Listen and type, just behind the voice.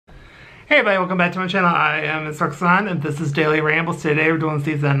Hey everybody, welcome back to my channel. I am Ms. Roxanne and this is Daily Rambles. Today we're doing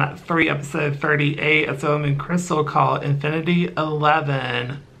season 3, episode 38 of Soul Moon Crystal called Infinity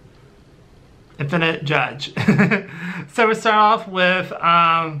 11. Infinite Judge. So we start off with,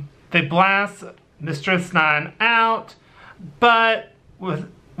 they blast Mistress 9 out, but with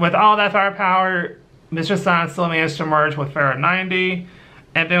all that firepower, Mistress 9 still managed to merge with Pharaoh 90.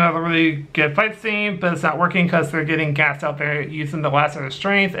 And they have a really good fight scene, but it's not working because they're getting gassed out there using the last of their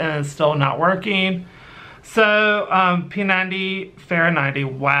strength, and it's still not working. So, P90, Pharaoh 90,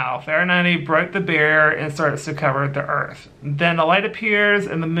 wow. Pharaoh 90 broke the barrier and starts to cover the earth. Then the light appears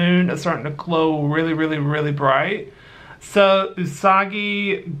and the moon is starting to glow really bright. So,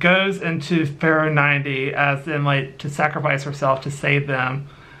 Usagi goes into Pharaoh 90 as in like to sacrifice herself to save them.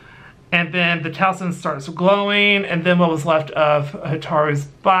 And then the talisman starts glowing, and then what was left of Hotaru's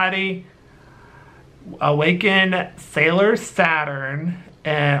body awakened Sailor Saturn,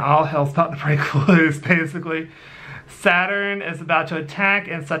 and all hell's about to break loose, basically. Saturn is about to attack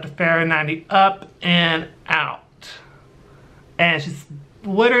and set the Pharaoh 90 up and out. And she's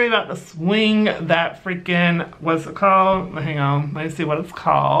literally about to swing that freaking, what's it called? Hang on, let me see what it's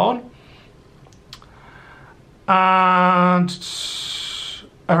called.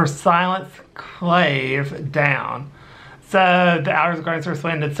 Her silence clave down. So the Outer Guardians are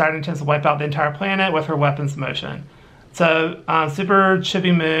swinging that Saturn intends to wipe out the entire planet with her weapons motion. So Super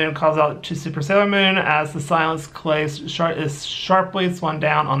Chibi Moon calls out to Super Sailor Moon as the silence clave is sharply swung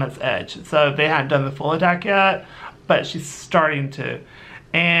down on its edge. So they hadn't done the full attack yet, but she's starting to.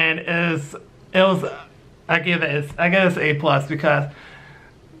 And I give it A+ because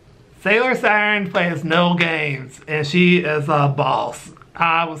Sailor Saturn plays no games and she is a boss.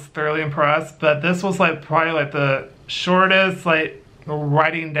 I was thoroughly impressed, but this was like probably like the shortest like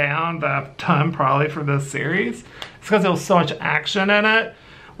writing down that I've done probably for this series. It's because there was so much action in it,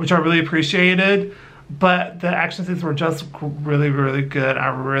 which I really appreciated, but the action scenes were just really good. I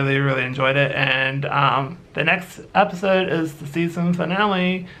really enjoyed it, and the next episode is the season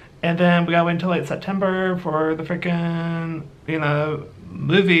finale, and then we gotta wait until late September for the freaking, you know,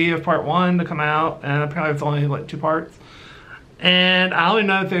 movie of part 1 to come out, and apparently it's only like 2 parts. And I don't even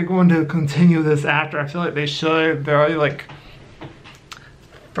know if they're going to continue this after. I feel like they should. They're already like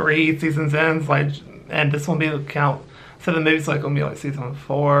 3 seasons in, like, and this one will be count. So the movie's like gonna be like season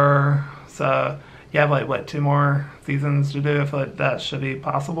 4. So you have like what, 2 more seasons to do. I feel like that should be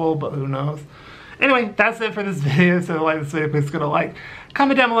possible, but who knows. Anyway, that's it for this video. So like this video, please go to like,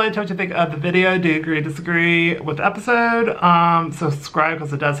 comment down below, tell what you think of the video. Do you agree or disagree with the episode? Subscribe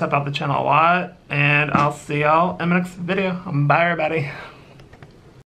because it does help out the channel a lot. And I'll see y'all in my next video. Bye everybody.